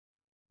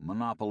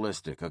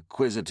Monopolistic,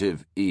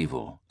 acquisitive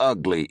evil,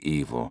 ugly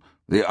evil,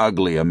 the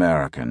ugly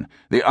American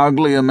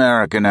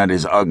at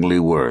his ugly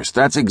worst.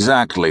 That's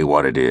exactly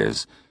what it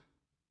is.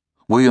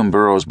 William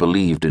Burroughs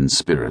believed in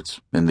spirits,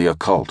 in the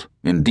occult,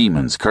 in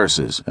demons,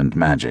 curses, and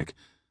magic.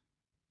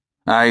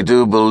 I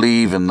do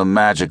believe in the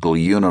magical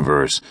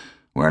universe,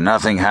 where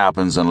nothing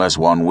happens unless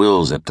one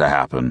wills it to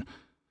happen,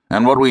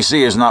 and what we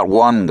see is not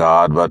one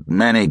God, but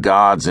many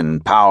gods in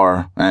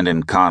power and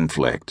in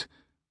conflict.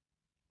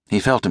 He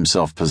felt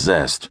himself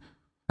possessed,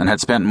 and had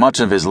spent much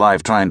of his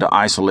life trying to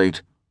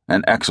isolate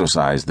and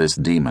exorcise this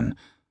demon.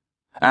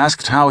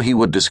 Asked how he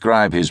would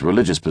describe his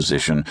religious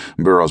position,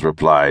 Burroughs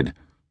replied,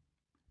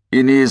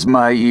 "It is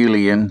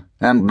Maelian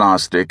and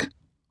Gnostic,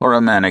 or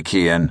a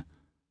Manichaean.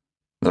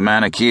 The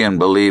Manichaean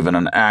believe in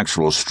an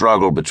actual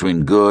struggle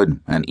between good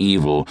and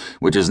evil,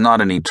 which is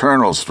not an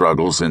eternal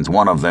struggle since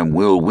one of them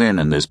will win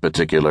in this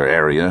particular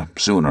area,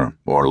 sooner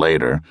or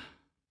later."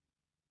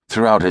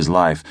 Throughout his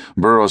life,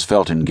 Burroughs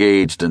felt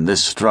engaged in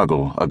this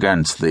struggle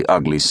against the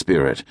ugly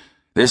spirit.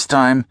 This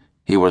time,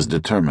 he was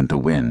determined to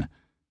win.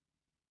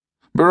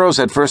 Burroughs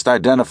had first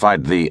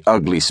identified the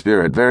ugly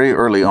spirit very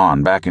early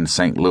on back in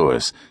St.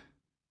 Louis.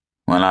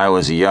 "When I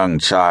was a young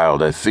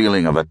child, a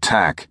feeling of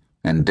attack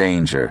and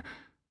danger.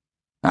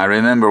 I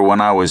remember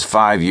when I was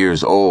 5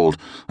 years old,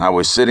 I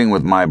was sitting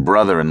with my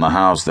brother in the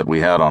house that we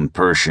had on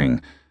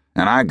Pershing,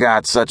 and I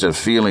got such a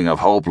feeling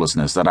of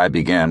hopelessness that I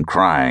began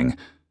crying.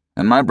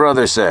 And my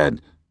brother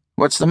said,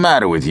 'What's the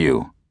matter with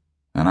you?'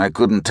 And I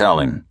couldn't tell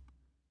him.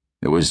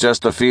 It was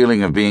just a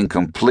feeling of being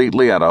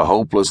completely at a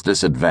hopeless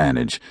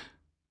disadvantage.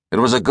 It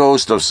was a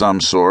ghost of some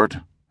sort,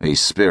 a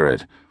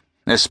spirit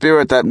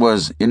that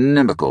was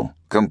inimical,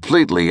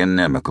 completely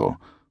inimical.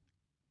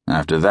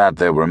 After that,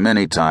 there were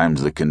many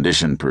times the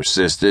condition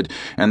persisted,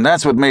 and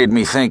that's what made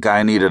me think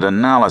I needed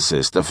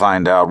analysis to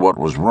find out what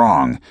was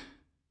wrong.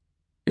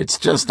 It's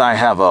just I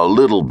have a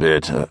little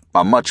bit,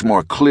 a much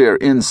more clear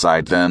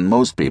insight than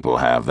most people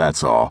have,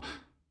 that's all.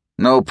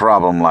 No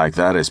problem like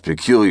that is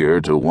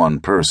peculiar to one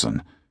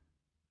person."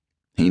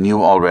 He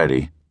knew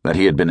already that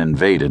he had been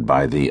invaded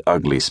by the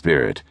ugly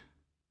spirit.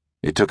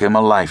 It took him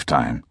a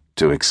lifetime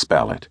to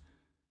expel it.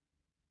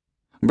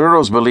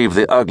 Burroughs believed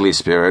the ugly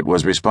spirit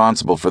was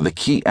responsible for the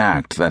key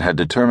act that had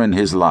determined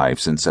his life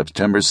since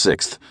September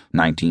 6,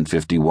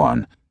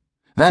 1951.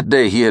 That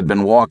day he had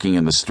been walking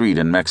in the street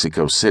in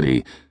Mexico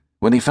City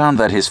when he found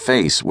that his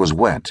face was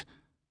wet.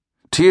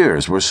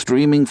 Tears were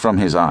streaming from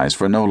his eyes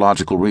for no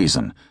logical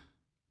reason.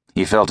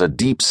 He felt a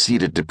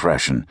deep-seated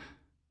depression,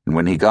 and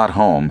when he got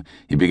home,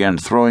 he began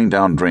throwing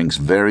down drinks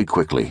very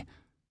quickly.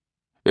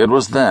 It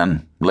was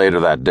then, later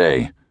that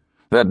day,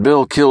 that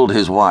Bill killed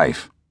his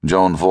wife,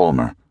 Joan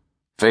Vollmer,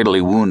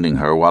 fatally wounding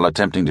her while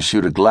attempting to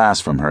shoot a glass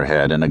from her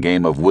head in a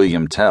game of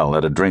William Tell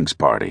at a drinks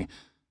party.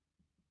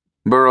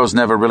 Burroughs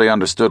never really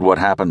understood what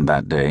happened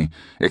that day,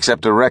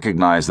 except to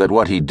recognize that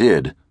what he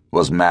did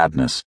was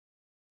madness.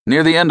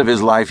 Near the end of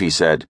his life, he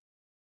said,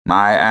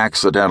 "My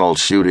accidental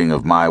shooting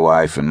of my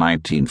wife in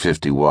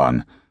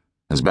 1951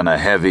 has been a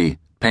heavy,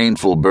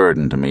 painful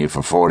burden to me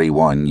for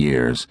 41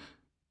 years.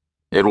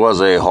 It was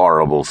a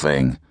horrible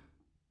thing,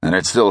 and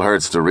it still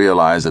hurts to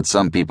realize that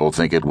some people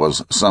think it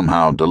was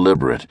somehow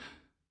deliberate.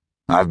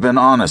 I've been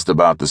honest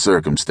about the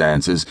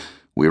circumstances.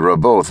 We were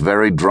both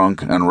very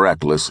drunk and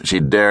reckless. She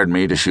dared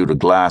me to shoot a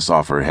glass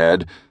off her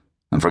head,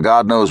 and for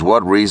God knows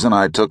what reason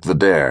I took the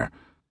dare.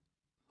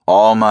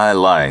 All my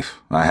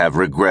life, I have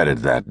regretted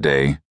that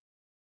day."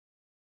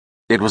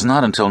 It was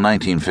not until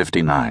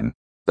 1959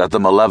 that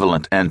the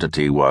malevolent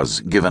entity was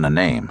given a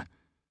name.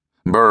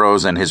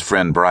 Burroughs and his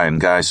friend Brian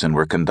Geisen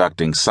were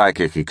conducting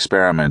psychic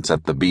experiments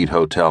at the Beat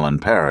Hotel in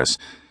Paris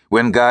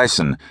when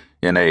Geisen,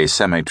 in a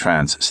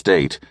semi-trance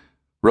state,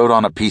 wrote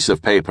on a piece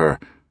of paper,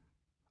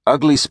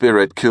 "Ugly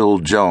spirit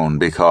killed Joan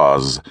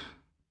because..."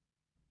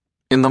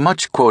 In the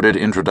much-quoted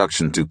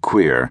introduction to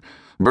Queer,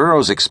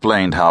 Burroughs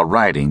explained how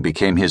writing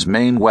became his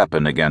main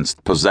weapon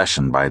against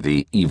possession by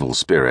the evil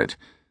spirit.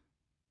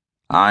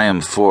 "I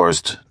am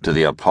forced to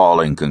the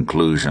appalling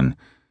conclusion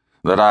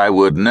that I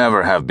would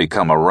never have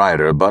become a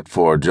writer but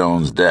for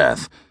Joan's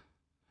death,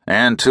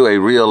 and to a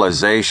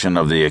realization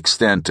of the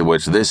extent to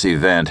which this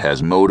event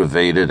has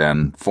motivated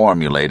and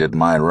formulated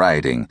my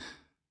writing.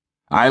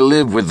 I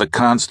live with the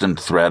constant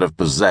threat of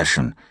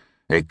possession,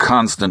 a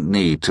constant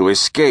need to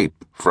escape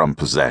from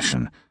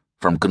possession,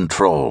 from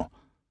control.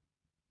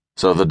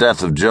 So the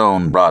death of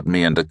Joan brought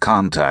me into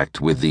contact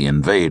with the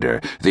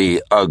invader,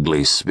 the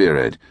ugly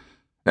spirit,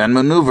 and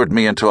maneuvered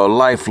me into a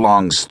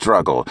lifelong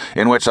struggle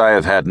in which I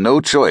have had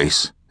no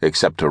choice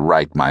except to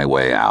write my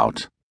way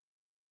out."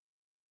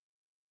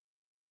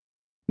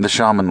 The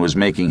shaman was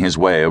making his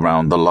way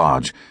around the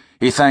lodge.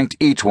 He thanked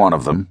each one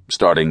of them,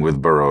 starting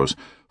with Burroughs,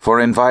 for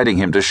inviting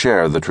him to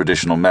share the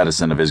traditional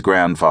medicine of his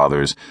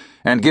grandfathers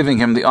and giving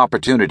him the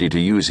opportunity to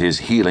use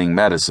his healing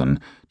medicine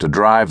to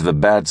drive the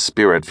bad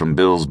spirit from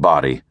Bill's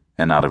body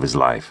and out of his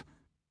life.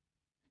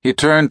 He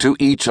turned to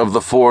each of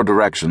the 4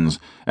 directions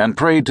and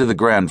prayed to the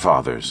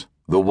grandfathers,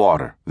 the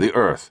water, the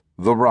earth,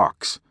 the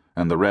rocks,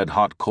 and the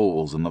red-hot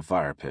coals in the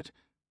fire pit,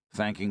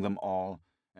 thanking them all